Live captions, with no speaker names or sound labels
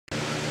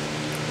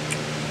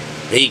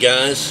Hey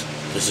guys,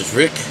 this is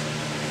Rick.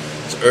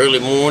 It's early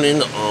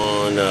morning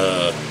on,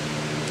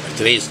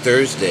 today's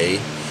Thursday.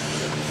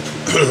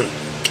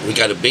 We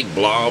got a big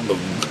blob of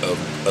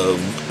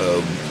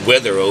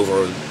weather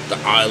over the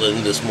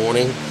island this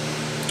morning.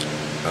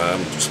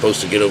 I'm supposed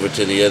to get over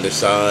to the other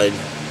side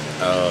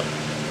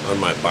on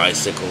my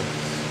bicycle,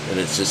 and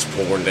it's just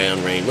pouring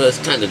down rain. Well, it's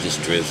kind of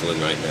just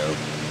drizzling right now.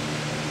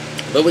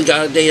 But we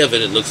got a day of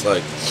it, it looks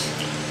like.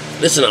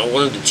 Listen, I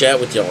wanted to chat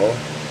with y'all.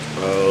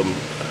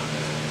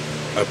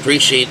 I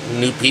appreciate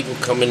new people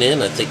coming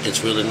in. I think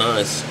it's really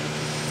nice.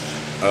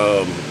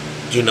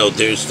 You know,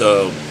 there's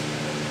for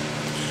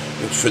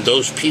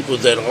those people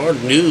that are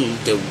new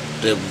that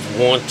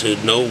want to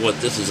know what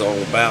this is all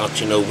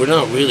about. You know, we're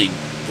not really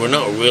we're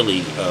not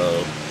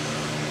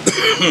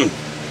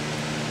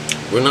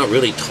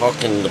really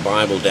talking the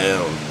Bible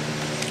down.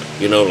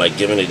 You know, like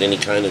giving it any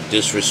kind of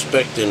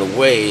disrespect in a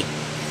way.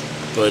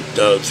 But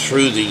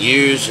through the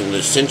years and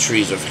the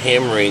centuries of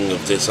hammering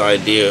of this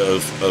idea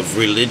of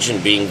religion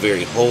being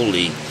very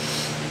holy,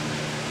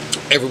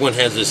 everyone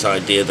has this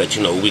idea that,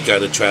 you know, we got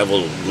to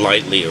travel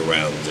lightly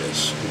around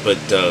this.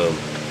 But,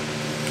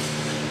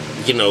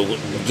 you know,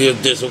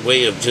 there's a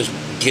way of just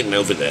getting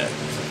over that,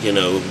 you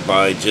know,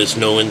 by just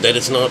knowing that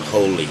it's not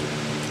holy.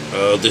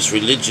 This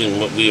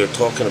religion, what we are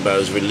talking about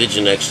is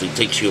religion actually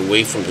takes you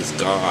away from this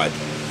God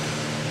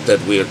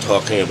that we are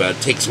talking about.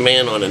 It takes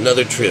man on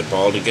another trip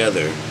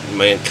altogether.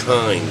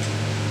 Mankind,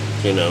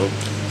 you know,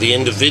 the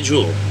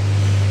individual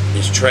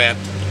is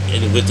trapped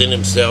within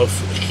himself.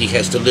 He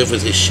has to live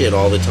with his shit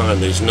all the time.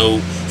 There's no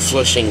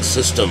flushing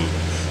system,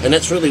 and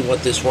that's really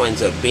what this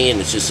winds up being.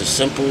 It's just a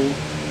simple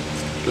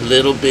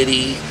little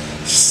bitty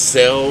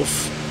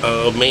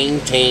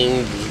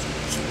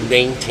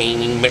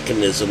maintaining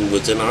mechanism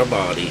within our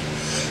body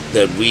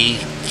that we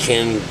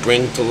can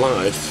bring to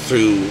life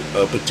through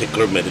a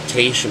particular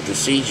meditation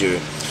procedure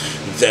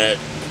that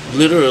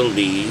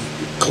literally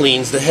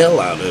cleans the hell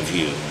out of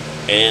you.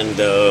 And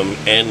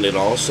it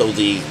also,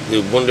 the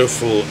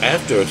wonderful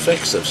after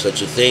effects of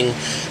such a thing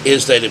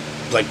is that it,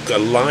 like a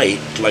light,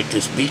 like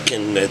this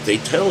beacon that they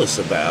tell us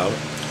about,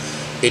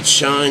 it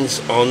shines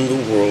on the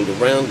world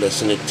around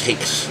us, and it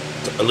takes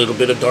a little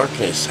bit of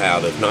darkness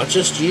out of not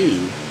just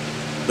you,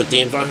 but the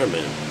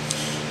environment.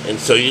 And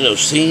so, you know,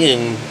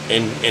 seeing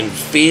and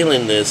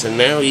feeling this, and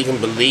now even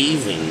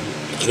believing,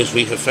 because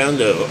we have found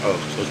a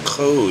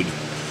code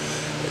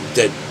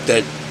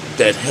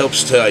that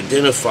helps to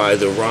identify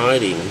the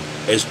writing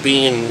as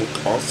being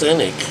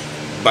authentic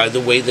by the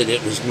way that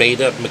it was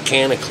made up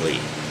mechanically,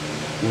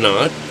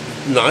 not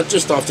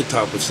just off the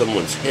top of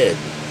someone's head.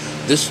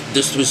 This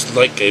was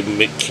like a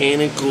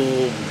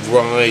mechanical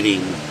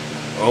writing,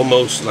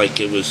 almost like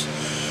it was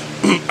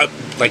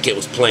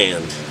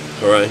planned.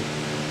 All right.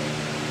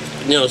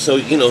 You know, so,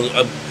 you know,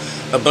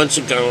 a bunch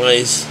of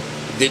guys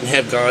didn't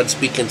have God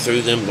speaking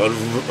through them, but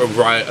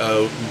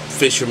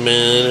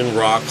fishermen and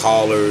rock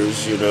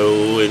haulers, you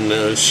know,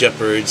 and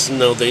shepherds.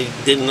 No, they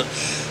didn't.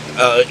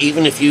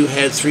 Even if you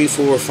had 3,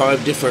 4, or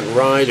 5 different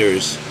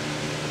writers,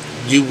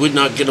 you would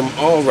not get them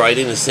all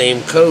writing the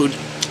same code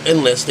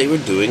unless they were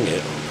doing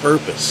it on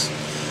purpose.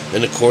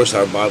 And of course,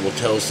 our Bible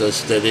tells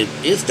us that it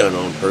is done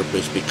on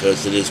purpose,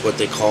 because it is what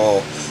they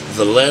call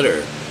the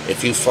letter.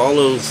 If you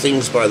follow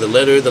things by the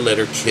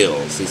letter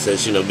kills. He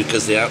says, you know,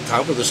 because the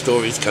top of the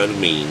story is kind of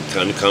mean,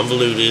 kind of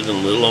convoluted, and a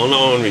little on the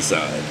ornery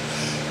side.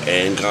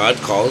 And God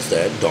calls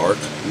that dark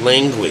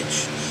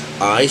language.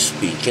 I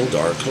speak in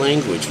dark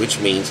language, which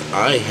means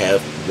I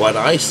have what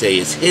I say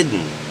is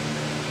hidden.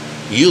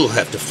 You'll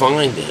have to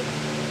find it.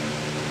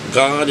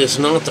 God is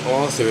not the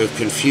author of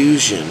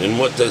confusion, and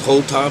what the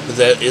whole top of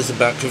that is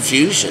about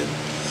confusion.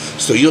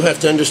 So you'll have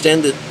to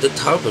understand that the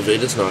top of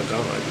it is not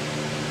God.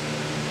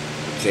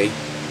 Okay?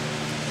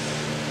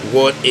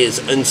 What is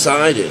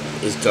inside it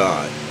is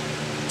God,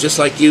 just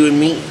like you and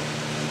me.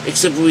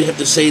 Except we have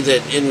to say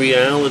that in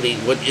reality,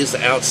 what is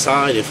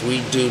outside, if we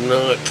do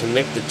not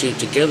connect the two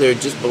together, it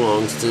just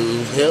belongs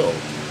to hell.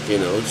 You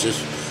know,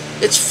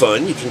 it's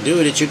fun, you can do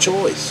it, it's your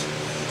choice.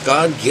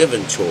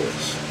 God-given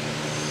choice.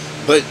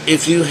 But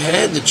if you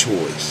had the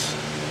choice,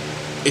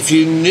 if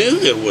you knew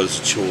there was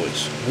a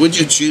choice, would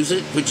you choose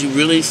it? Would you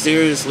really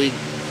seriously?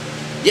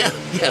 Yeah.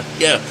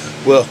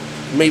 Well,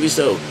 maybe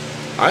so.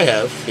 I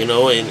have, you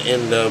know,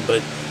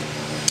 but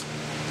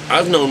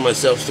I've known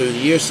myself through the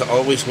years to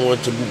always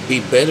want to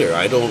be better.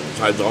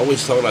 I've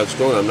always thought I was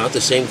growing. I'm not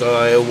the same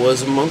guy I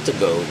was a month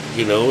ago,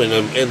 you know, and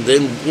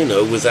then, you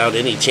know, without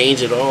any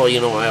change at all, you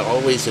know, I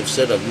always have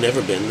said I've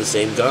never been the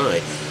same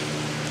guy,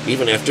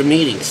 even after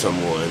meeting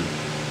someone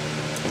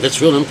that's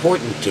real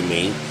important to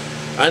me.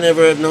 I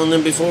never have known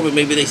them before, but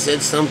maybe they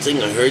said something,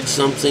 I heard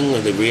something,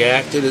 or they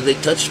reacted, or they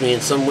touched me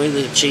in some way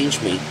that it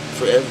changed me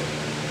forever.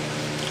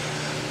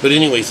 But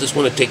anyways, just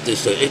want to take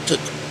this. It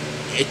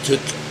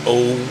took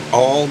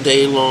all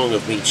day long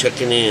of me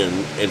checking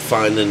in and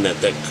finding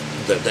that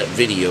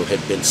video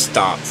had been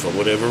stopped for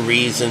whatever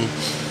reason.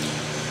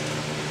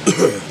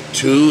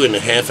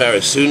 2.5 hours.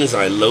 As soon as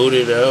I load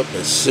it up,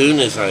 as soon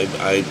as I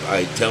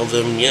tell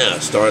them, yeah,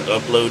 start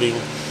uploading,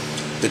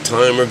 The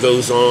timer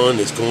goes on.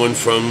 It's going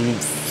from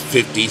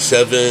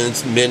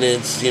 57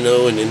 minutes, you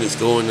know, and then it's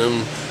going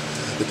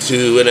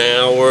to an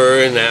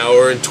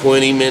hour and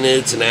 20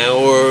 minutes, an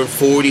hour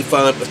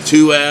 45,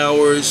 2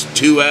 hours,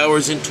 2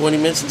 hours and 20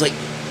 minutes. It's like,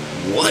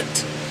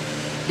 what?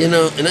 You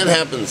know, and that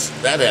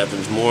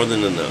happens more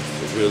than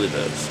enough. It really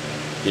does.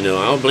 You know,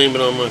 I'll blame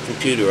it on my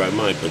computer, I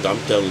might, but I'm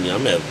telling you,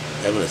 I'm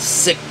having a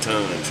sick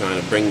time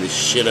trying to bring this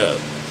shit up.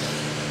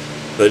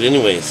 But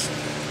anyways,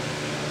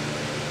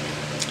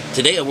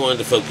 today I wanted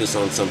to focus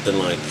on something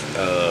like,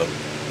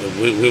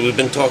 we've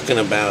been talking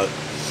about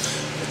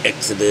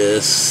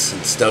Exodus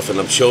and stuff, and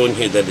I'm showing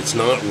here that it's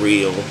not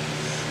real,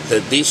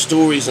 that these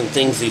stories and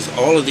things,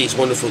 all of these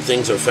wonderful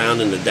things are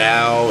found in the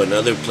Tao and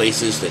other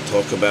places that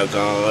talk about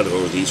God,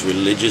 or these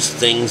religious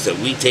things that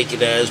we take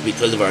it as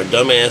because of our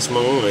dumbass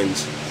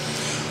minds,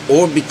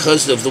 or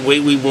because of the way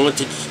we want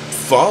to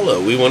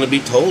follow. We want to be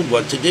told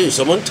what to do.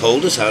 Someone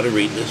told us how to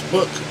read this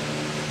book.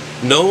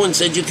 No one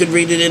said you could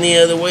read it any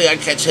other way. I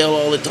catch hell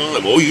all the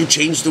time. Oh, you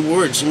changed the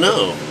words.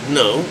 No.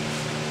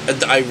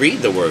 I read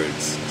the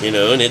words, you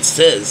know, and it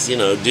says, you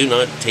know, do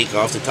not take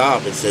off the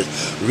top. It says,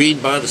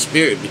 read by the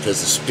Spirit,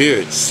 because the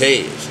Spirit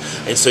saves.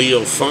 And so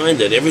you'll find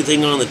that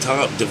everything on the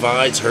top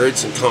divides,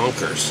 hurts, and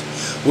conquers.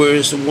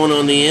 Whereas the one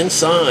on the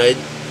inside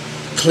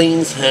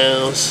cleans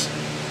house,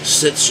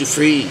 sets you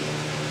free,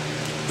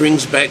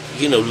 brings back,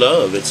 you know,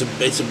 love. It's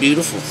a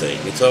beautiful thing.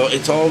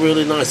 It's all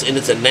really nice, and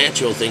it's a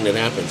natural thing that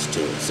happens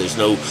to us. There's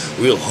no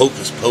real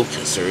hocus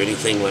pocus or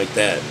anything like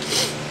that.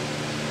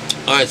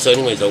 Alright, so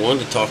anyways, I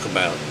wanted to talk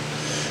about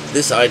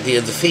this idea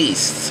of the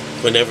feast.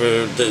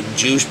 Whenever the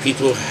Jewish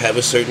people have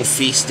a certain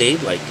feast day,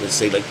 like, let's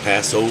say, like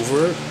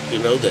Passover, you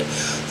know, that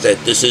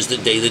this is the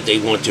day that they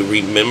want to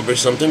remember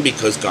something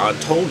because God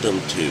told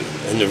them to.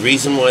 And the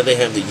reason why they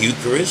have the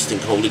Eucharist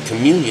and Holy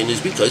Communion is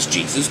because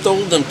Jesus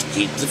told them to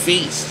keep the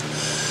feast.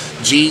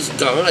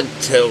 God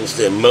tells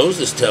them,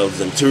 Moses tells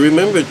them to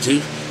remember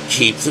to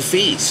keep the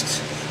feast.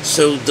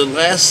 So the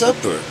Last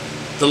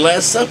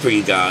Supper,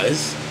 you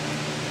guys,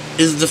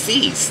 is the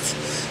feast.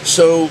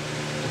 So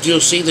you'll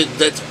see that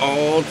that's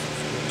all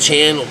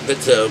channel.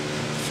 That's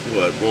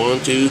what, 1,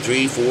 2,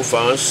 3, 4,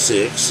 5,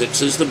 6.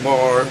 6 is the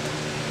bar.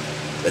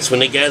 That's when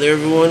they gather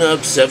everyone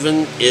up.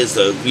 7 is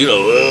the, you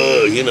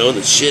know,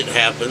 the shit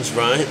happens,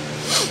 right?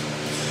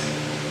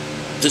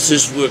 This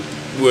is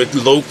where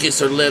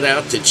locusts are let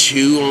out to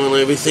chew on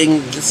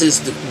everything. This is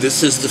the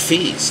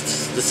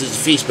feast. This is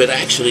the feast. But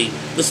actually,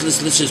 let's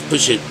just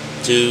push it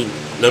to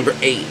number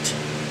 8,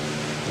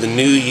 the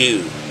new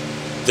you.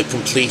 The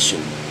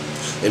completion.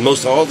 And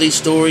most all these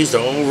stories,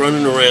 they're all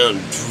running around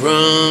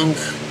drunk,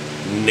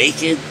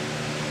 naked,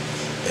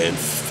 and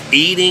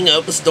eating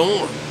up a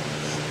storm.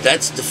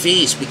 That's the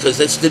feast, because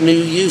that's the new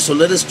you. So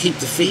let us keep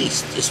the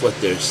feast, is what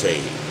they're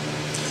saying.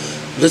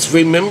 Let's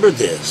remember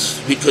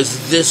this, because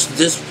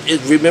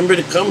remember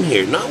to come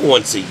here, not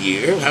once a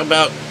year. How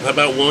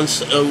about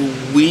once a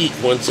week,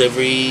 once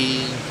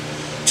every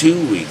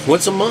 2 weeks,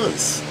 once a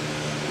month?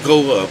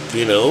 Go up,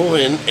 you know,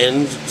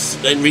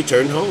 and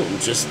return home.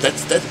 Just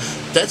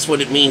that's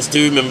what it means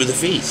to remember the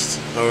feast.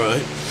 All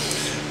right,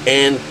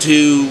 and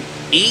to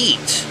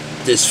eat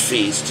this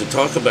feast, to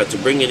talk about, to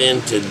bring it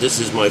into, this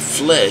is my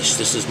flesh.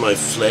 This is my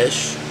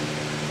flesh,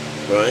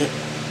 right?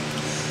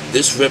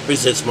 This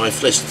represents my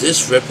flesh.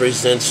 This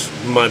represents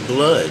my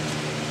blood.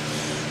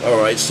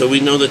 All right, so we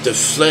know that the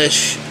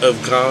flesh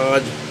of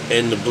God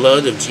and the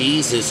blood of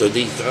Jesus, or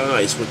these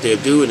guys, what they're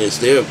doing is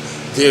they're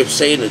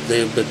saying that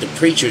the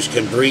preachers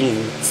can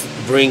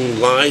bring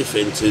life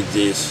into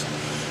these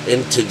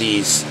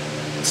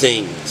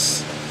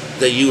things,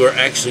 that you are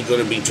actually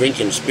going to be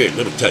drinking spirit.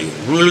 Let me tell you,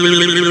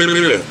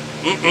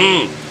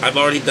 I've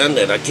already done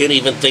that. I can't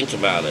even think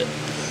about it.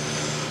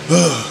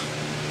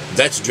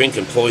 That's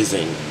drinking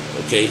poison,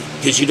 okay?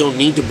 Because you don't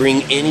need to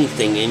bring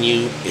anything in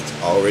you. It's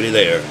already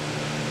there.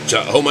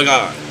 Oh my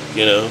God,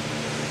 you know?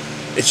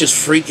 It's just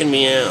freaking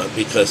me out,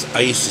 because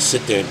I used to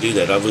sit there and do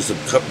that. I was a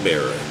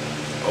cupbearer.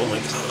 Oh my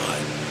God.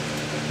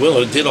 Well,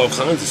 I did all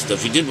kinds of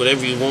stuff. You did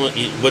whatever you want,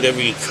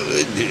 whatever you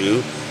could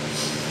do.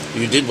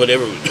 You did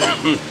whatever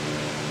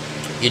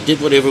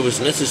was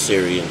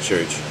necessary in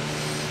church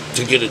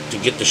to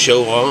get the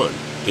show on,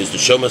 because the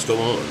show must go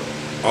on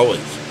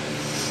always.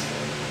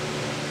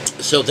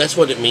 So that's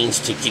what it means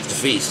to keep the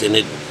feast. And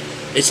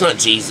it's not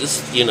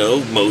Jesus, you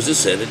know. Moses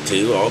said it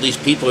too. All these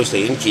people are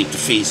saying keep the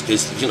feast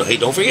because, you know, hey,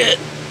 don't forget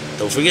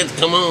to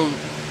come on.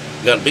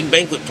 Got a big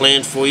banquet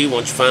planned for you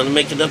once you finally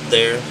make it up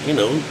there. You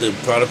know, the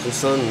prodigal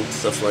son and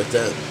stuff like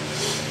that.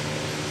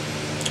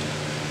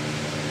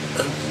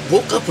 I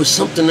woke up with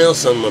something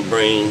else on my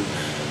brain.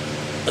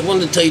 I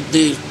wanted to tell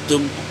you the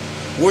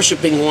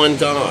worshiping one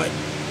God.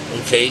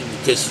 Okay,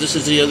 because this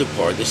is the other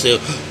part. They say,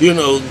 you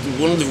know,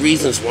 one of the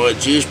reasons why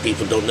Jewish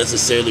people don't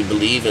necessarily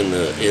believe in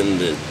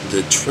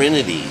the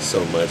Trinity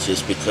so much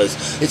is because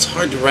it's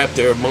hard to wrap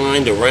their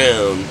mind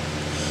around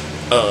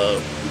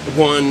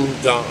one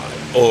God,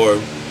 or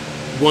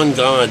one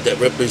God that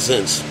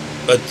represents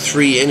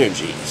three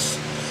energies.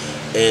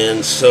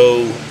 And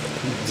so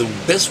the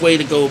best way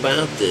to go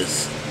about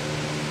this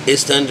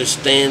is to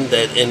understand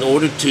that in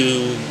order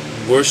to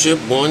worship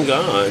one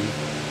God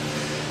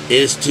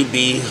is to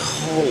be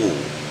whole.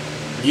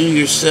 You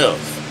yourself.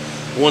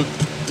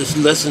 This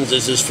lesson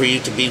is for you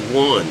to be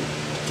one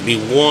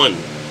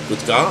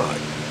with God.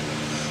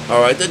 All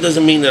right, that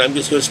doesn't mean that I'm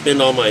just going to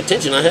spend all my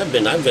attention. I've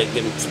been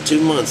given for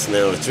 2 months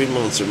now, or 3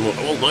 months or more.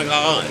 Oh my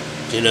God,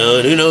 and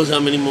who knows how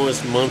many more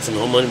months and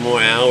how many more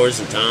hours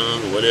and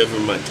time, or whatever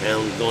my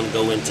town is going to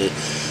go into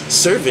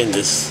serving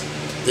this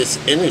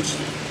energy.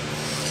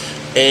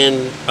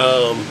 And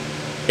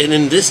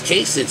in this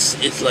case,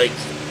 it's like,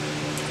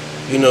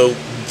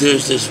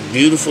 there's this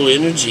beautiful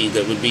energy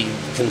that would be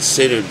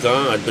considered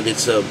God, but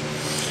it's the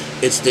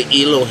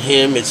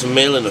Elohim. It's a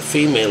male and a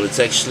female. It's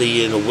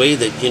actually in a way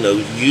that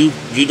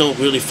you don't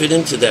really fit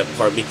into that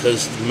part,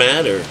 because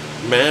matter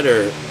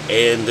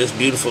and this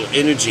beautiful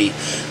energy,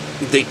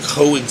 they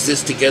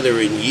coexist together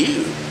in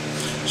you.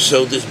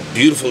 So this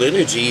beautiful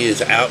energy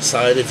is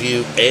outside of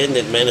you and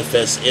it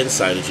manifests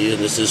inside of you,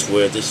 and this is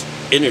where this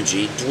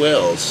energy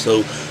dwells.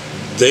 So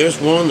there's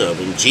one of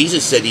them.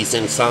 Jesus said he's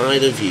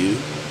inside of you.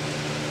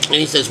 And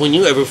he says, when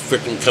you ever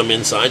freaking come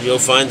inside, you'll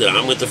find that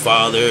I'm with the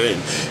Father,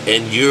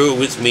 and you're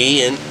with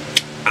me, and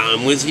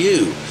I'm with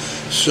you.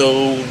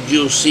 So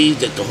you'll see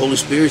that the Holy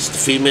Spirit's the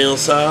female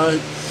side,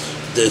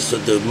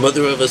 the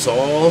mother of us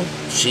all.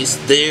 She's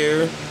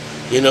there,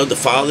 the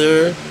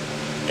Father,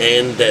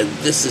 and that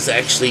this is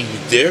actually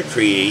their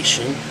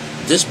creation.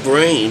 This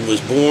brain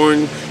was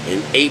born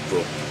in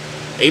April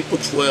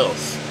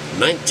 12th,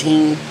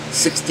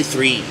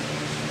 1963.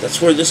 That's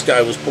where this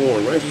guy was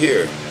born, right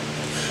here.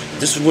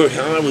 This is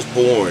how I was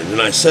born,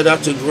 and I set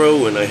out to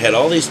grow, and I had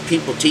all these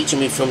people teaching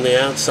me from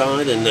the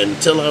outside, and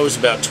until I was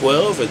about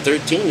 12 or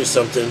 13 or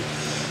something,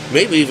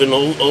 maybe even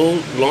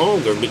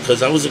longer,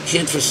 because I was a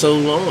kid for so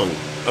long.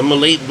 I'm a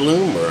late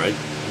bloomer. I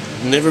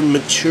never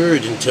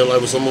matured until I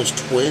was almost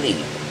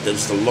 20.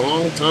 That's a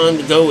long time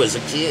to go as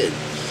a kid.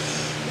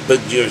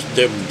 But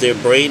their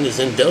brain is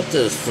in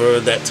delta for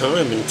that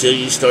time until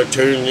you start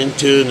turning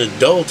into an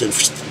adult, and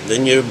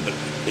then you're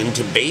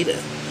into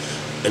beta.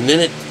 And then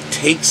it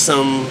takes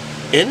some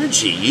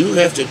energy. You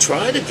have to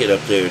try to get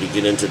up there to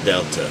get into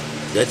delta.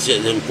 That's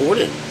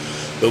important.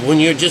 But when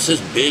you're just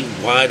this big,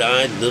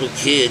 wide-eyed little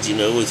kid,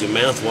 with your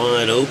mouth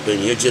wide open,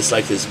 you're just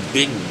like this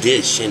big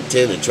dish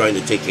antenna trying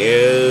to take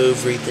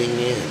everything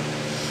in.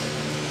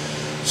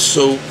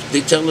 So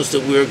they tell us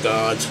that we're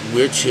gods,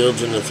 we're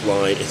children of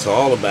light. It's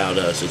all about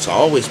us. It's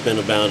always been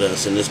about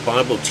us. And this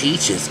Bible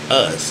teaches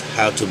us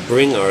how to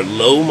bring our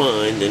low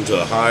mind into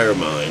a higher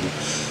mind,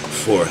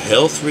 for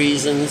health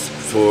reasons,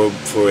 for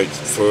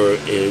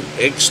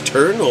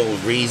external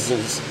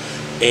reasons,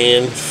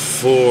 and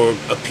for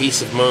a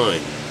peace of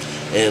mind.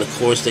 And of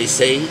course, they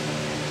say,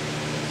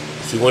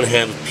 if you want to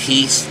have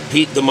peace,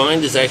 the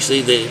mind is actually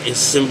is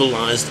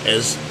symbolized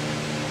as,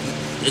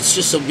 it's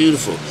just so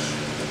beautiful.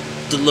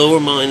 The lower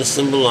mind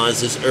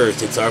symbolizes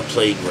earth. It's our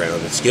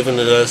playground. It's given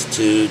to us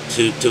to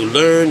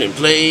learn and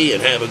play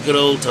and have a good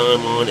old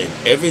time on, and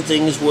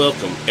everything is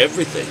welcome.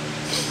 Everything.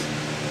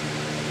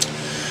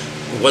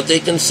 What they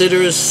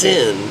consider as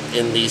sin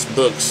in these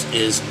books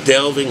is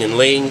delving and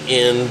laying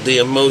in the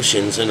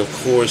emotions. And of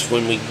course,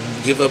 when we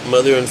give up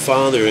mother and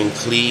father and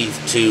cleave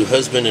to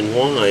husband and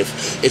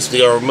wife, it's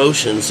our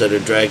emotions that are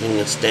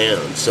dragging us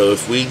down. So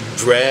if we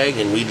drag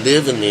and we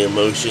live in the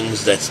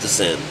emotions, that's the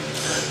sin.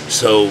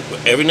 So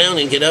every now and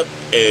then get up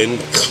and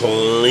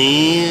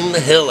clean the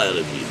hell out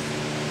of you.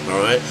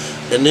 All right?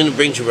 And then it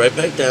brings you right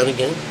back down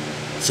again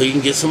so you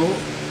can get some more.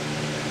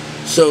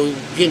 So,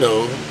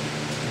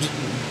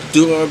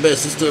 do our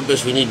best. Let's do our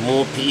best. We need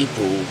more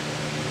people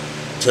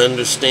to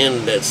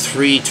understand that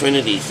three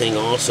Trinity thing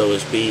also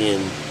as being,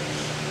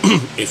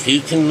 if you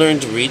can learn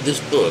to read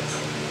this book,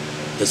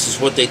 this is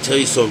what they tell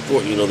you so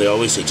important. They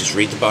always say, just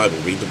read the Bible,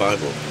 read the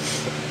Bible.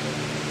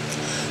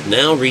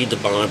 Now read the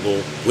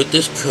Bible with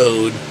this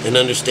code and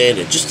understand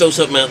it. Just throw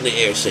something out in the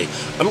air. Say,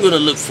 I'm going to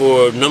look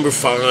for number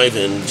 5,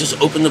 and just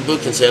open the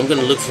book and say, I'm going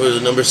to look for the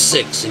number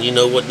 6, and you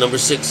know what number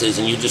 6 is,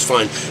 and you just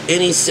find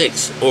any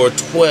 6 or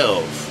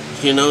 12.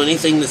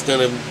 Anything that's going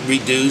to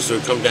reduce or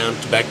come down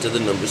back to the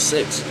number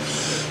 6,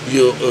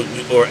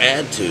 or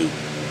add to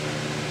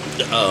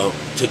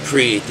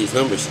create these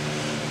numbers.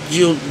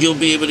 You'll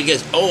be able to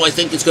guess. Oh, I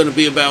think it's going to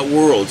be about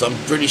worlds. I'm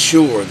pretty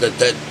sure that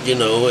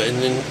and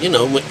then in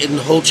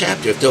the whole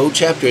chapter, if the whole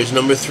chapter is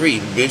number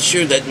 3, be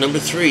sure that number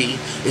 3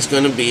 is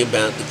going to be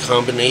about the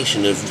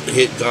combination of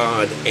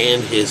God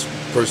and His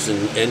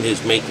person and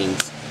His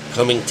makings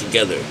coming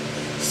together,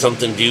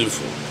 something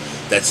beautiful.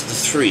 That's the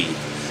 3.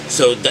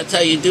 So that's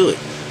how you do it.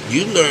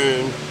 You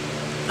learn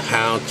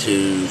how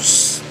to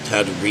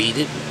read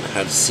it,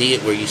 how to see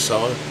it where you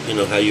saw it.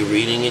 How you're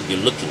reading it, you're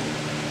looking.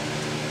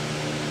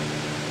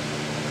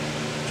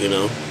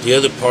 The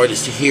other part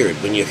is to hear it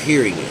when you're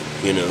hearing it.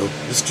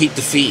 Let's keep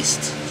the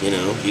feast.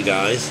 You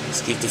guys,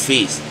 let's keep the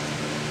feast.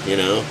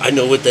 I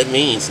know what that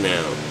means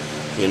now.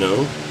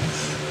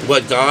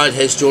 What God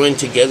has joined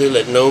together,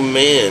 let no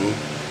man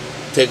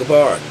take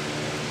apart.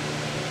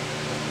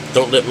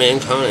 Don't let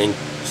mankind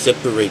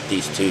separate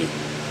these two.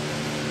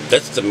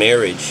 That's the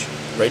marriage.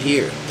 Right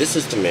here. This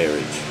is the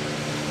marriage.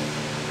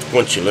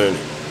 Once you learn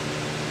it.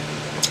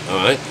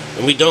 Alright?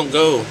 And we don't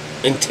go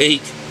and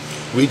take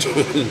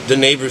the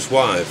neighbor's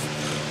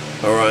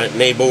wife. Alright?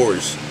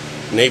 Neighbors.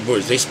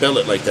 Neighbors. They spell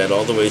it like that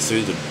all the way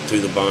through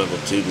the Bible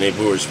too.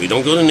 Neighbors. We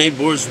don't go to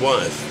neighbor's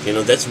wife. You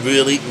know, that's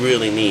really,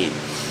 really neat.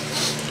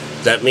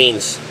 That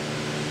means,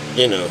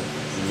 you know,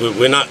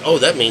 we're not, oh,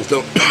 that means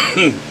don't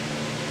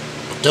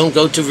don't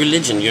go to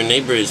religion. Your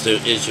neighbor is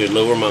your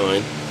lower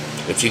mind.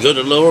 If you go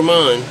to lower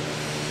mind,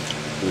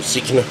 you're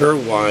seeking her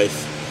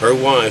wife,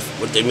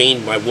 what they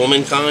mean by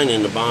womankind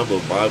in the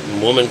Bible,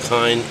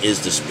 womankind is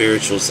the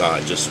spiritual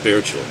side, just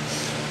spiritual.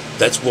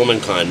 That's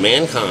womankind.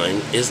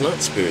 Mankind is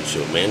not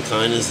spiritual.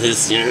 Mankind is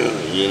his,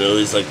 you know,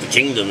 is like the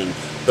kingdom.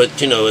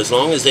 But, you know, as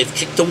long as they've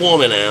kicked the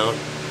woman out,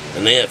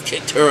 and they have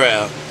kicked her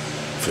out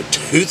for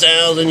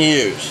 2,000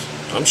 years,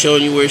 I'm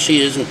showing you where she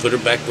is and put her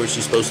back where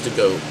she's supposed to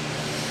go.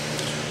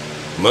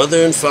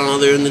 Mother and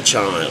father and the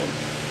child.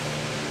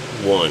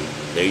 One.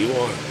 There you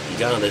are. You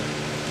got it.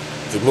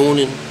 Good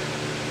morning.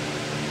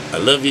 I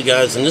love you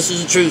guys, and this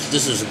is the truth.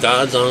 This is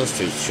God's honest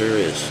truth. Sure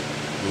is.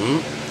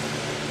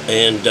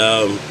 And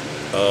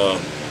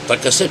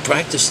like I said,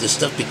 practice this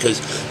stuff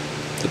because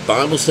the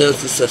Bible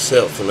says this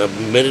itself, and I've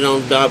admitted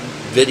on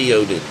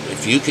video that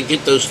if you could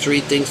get those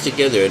three things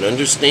together and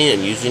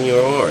understand using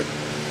your heart,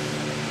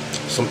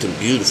 something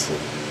beautiful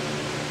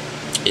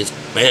is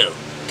bound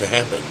to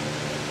happen.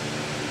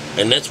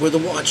 And that's where the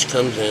watch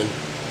comes in.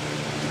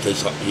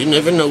 Because you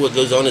never know what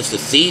goes on. It's the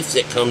thief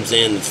that comes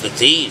in. It's the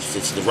thieves.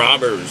 It's the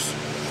robbers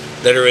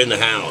that are in the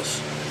house.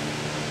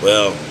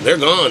 Well, they're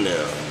gone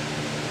now.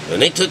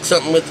 And they took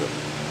something with them.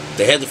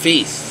 They had the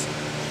feast.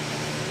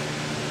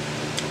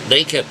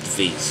 They kept the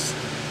feast.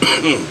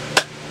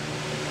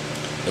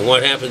 And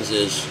what happens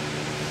is,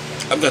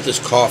 I've got this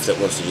cough that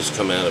wants to just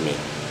come out of me.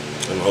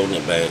 I'm holding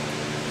it back.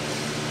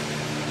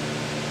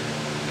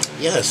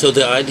 Yeah, so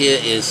the idea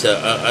is,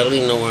 I don't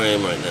even know where I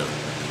am right now.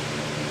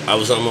 I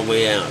was on my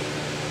way out.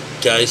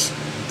 Guys,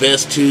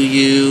 best to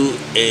you,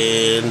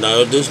 and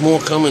there's more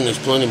coming. There's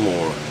plenty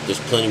more. There's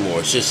plenty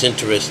more. It's just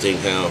interesting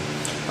how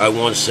I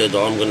once said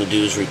all I'm going to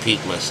do is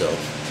repeat myself.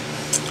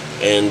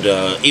 And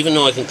even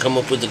though I can come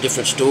up with a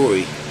different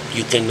story,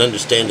 you can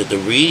understand that the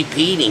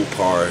repeating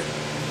part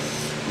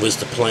was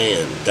the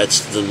plan.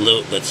 That's the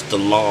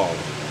law.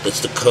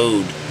 That's the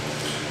code.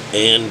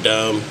 And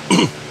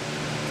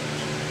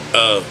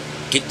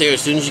get there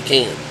as soon as you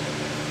can.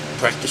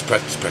 Practice,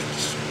 practice,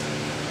 practice.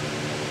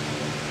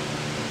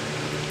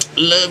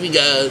 Love you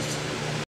guys.